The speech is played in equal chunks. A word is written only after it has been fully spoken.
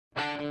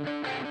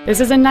This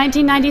is a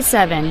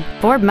 1997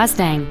 Ford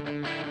Mustang.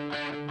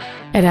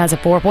 It has a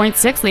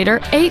 4.6-liter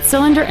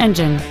 8-cylinder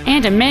engine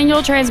and a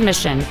manual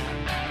transmission.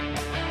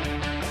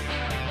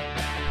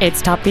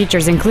 Its top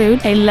features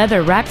include a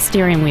leather-wrapped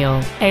steering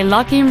wheel, a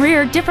locking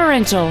rear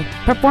differential,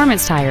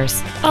 performance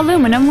tires,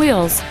 aluminum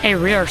wheels, a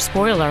rear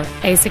spoiler,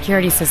 a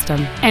security system,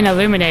 an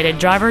illuminated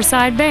driver's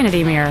side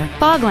vanity mirror,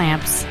 fog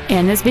lamps,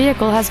 and this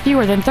vehicle has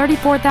fewer than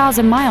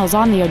 34,000 miles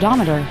on the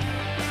odometer.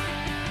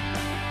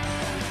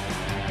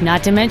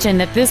 Not to mention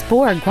that this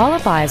Ford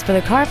qualifies for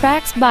the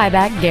Carfax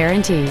buyback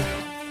guarantee.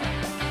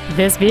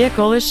 This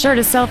vehicle is sure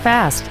to sell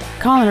fast.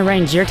 Call and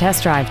arrange your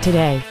test drive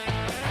today.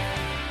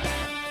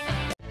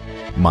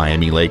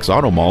 Miami Lakes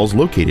Automall is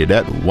located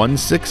at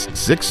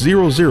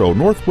 16600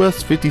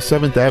 Northwest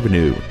 57th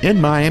Avenue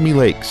in Miami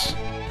Lakes.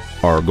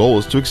 Our goal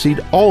is to exceed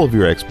all of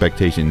your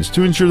expectations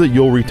to ensure that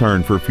you'll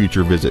return for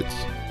future visits.